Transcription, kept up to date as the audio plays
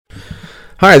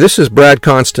Hi, this is Brad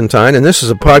Constantine, and this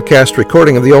is a podcast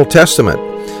recording of the Old Testament.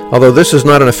 Although this is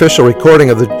not an official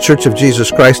recording of the Church of Jesus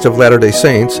Christ of Latter-day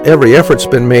Saints, every effort's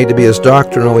been made to be as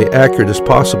doctrinally accurate as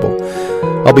possible.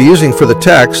 I'll be using for the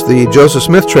text the Joseph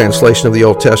Smith translation of the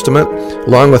Old Testament,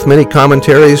 along with many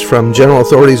commentaries from general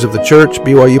authorities of the Church,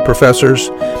 BYU professors,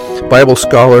 Bible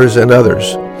scholars, and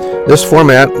others. This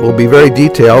format will be very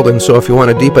detailed, and so if you want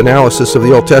a deep analysis of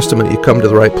the Old Testament, you come to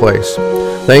the right place.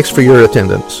 Thanks for your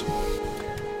attendance.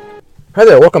 Hi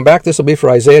there, welcome back. This will be for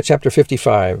Isaiah chapter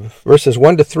 55, verses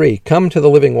 1 to 3. Come to the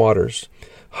living waters.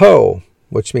 Ho,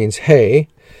 which means hey,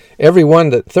 every one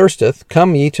that thirsteth,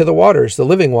 come ye to the waters, the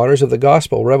living waters of the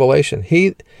gospel, revelation.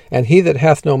 He that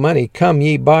hath no money, come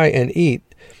ye buy and eat.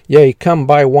 Yea, come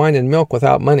buy wine and milk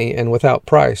without money and without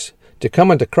price. To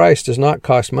come unto Christ does not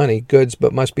cost money, goods,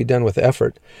 but must be done with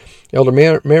effort.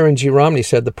 Elder Marin G. Romney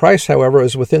said, the price, however,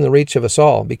 is within the reach of us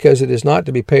all, because it is not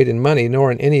to be paid in money,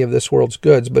 nor in any of this world's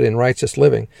goods, but in righteous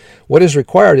living. What is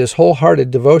required is wholehearted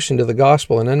devotion to the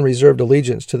gospel and unreserved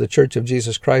allegiance to the Church of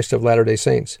Jesus Christ of Latter-day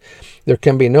Saints. There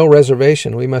can be no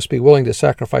reservation. We must be willing to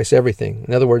sacrifice everything.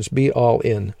 In other words, be all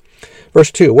in. Verse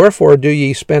 2, Wherefore do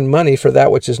ye spend money for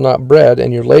that which is not bread,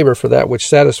 and your labor for that which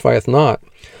satisfieth not?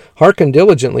 Hearken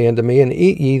diligently unto me, and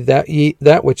eat ye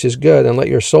that which is good, and let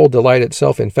your soul delight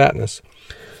itself in fatness.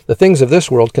 The things of this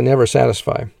world can never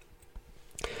satisfy.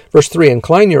 Verse 3,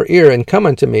 Incline your ear, and come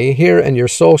unto me, hear, and your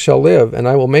soul shall live, and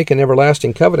I will make an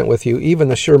everlasting covenant with you, even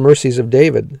the sure mercies of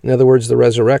David, in other words, the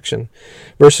resurrection.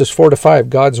 Verses 4 to 5,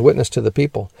 God's witness to the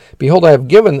people. Behold, I have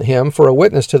given him for a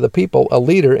witness to the people, a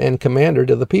leader and commander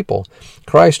to the people,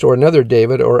 Christ or another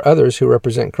David, or others who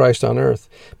represent Christ on earth.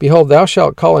 Behold, thou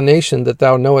shalt call a nation that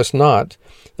thou knowest not.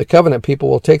 The covenant people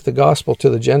will take the gospel to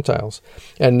the Gentiles.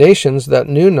 And nations that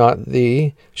knew not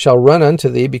thee shall run unto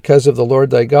thee because of the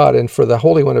Lord thy God, and for the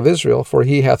Holy One of Israel, for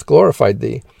he hath glorified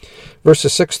thee.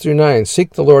 Verses 6 through 9,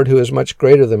 Seek the Lord who is much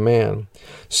greater than man.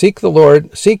 Seek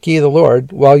ye the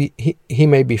Lord while he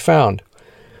may be found.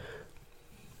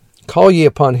 Call ye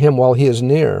upon him while he is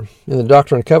near. In the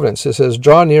Doctrine and Covenants it says,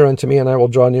 Draw near unto me, and I will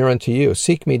draw near unto you.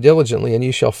 Seek me diligently, and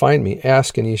ye shall find me.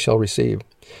 Ask, and ye shall receive.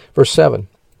 Verse 7,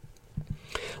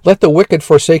 Let the wicked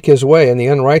forsake his way, and the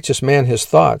unrighteous man his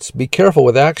thoughts. Be careful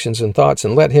with actions and thoughts,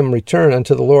 and let him return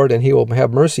unto the Lord, and he will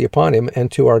have mercy upon him,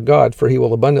 and to our God, for he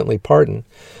will abundantly pardon.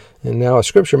 And now a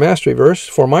scripture mastery verse,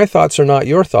 For my thoughts are not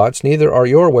your thoughts, neither are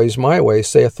your ways my ways,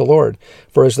 saith the Lord.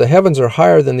 For as the heavens are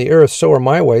higher than the earth, so are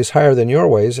my ways higher than your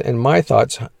ways, and my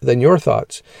thoughts than your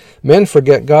thoughts. Men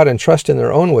forget God and trust in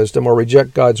their own wisdom, or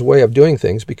reject God's way of doing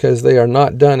things, because they are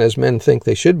not done as men think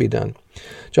they should be done.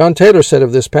 John Taylor said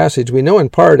of this passage, We know in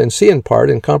part, and see in part,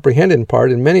 and comprehend in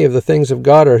part, and many of the things of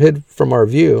God are hid from our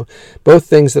view, both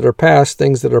things that are past,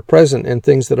 things that are present, and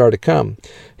things that are to come.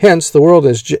 Hence, the world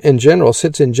in general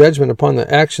sits in judgment upon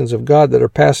the actions of God that are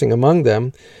passing among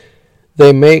them.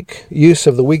 They make use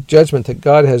of the weak judgment that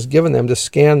God has given them to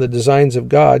scan the designs of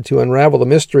God, to unravel the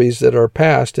mysteries that are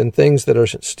past and things that are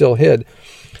still hid,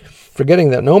 forgetting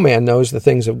that no man knows the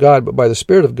things of God but by the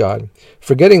Spirit of God,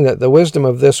 forgetting that the wisdom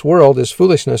of this world is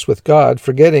foolishness with God,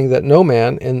 forgetting that no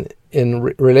man in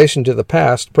relation to the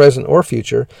past, present, or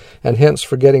future, and hence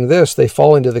forgetting this, they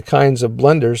fall into the kinds of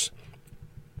blunders.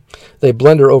 They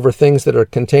blunder over things that are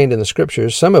contained in the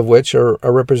Scriptures, some of which are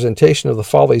a representation of the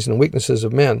follies and weaknesses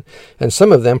of men, and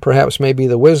some of them perhaps may be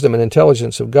the wisdom and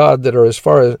intelligence of God that are as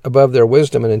far above their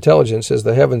wisdom and intelligence as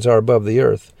the heavens are above the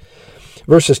earth.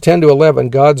 Verses 10 to 11,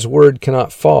 God's word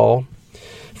cannot fall.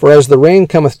 For as the rain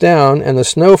cometh down, and the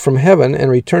snow from heaven, and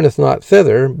returneth not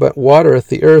thither, but watereth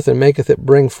the earth, and maketh it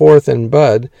bring forth and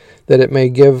bud, that it may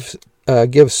give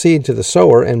seed to the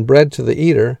sower, and bread to the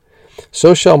eater,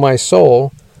 so shall my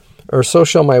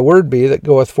word be that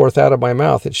goeth forth out of my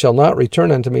mouth. It shall not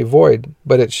return unto me void,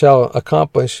 but it shall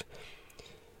accomplish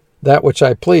that which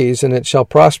I please, and it shall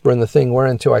prosper in the thing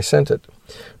whereunto I sent it.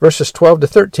 Verses 12 to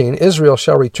 13, Israel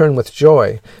shall return with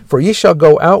joy. For ye shall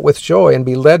go out with joy, and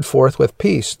be led forth with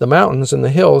peace. The mountains and the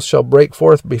hills shall break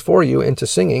forth before you into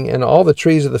singing, and all the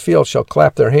trees of the field shall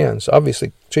clap their hands.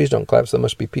 Obviously, trees don't clap, so there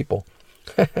must be people.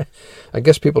 I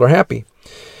guess people are happy.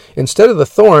 Instead of the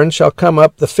thorn shall come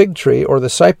up the fig tree or the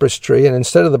cypress tree, and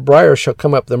instead of the briar shall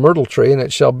come up the myrtle tree, and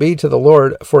it shall be to the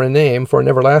Lord for a name, for an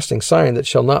everlasting sign that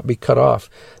shall not be cut off.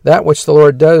 That which the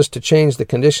Lord does to change the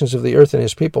conditions of the earth and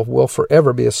his people will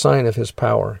forever be a sign of his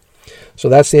power. So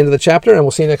that's the end of the chapter, and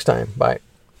we'll see you next time. Bye.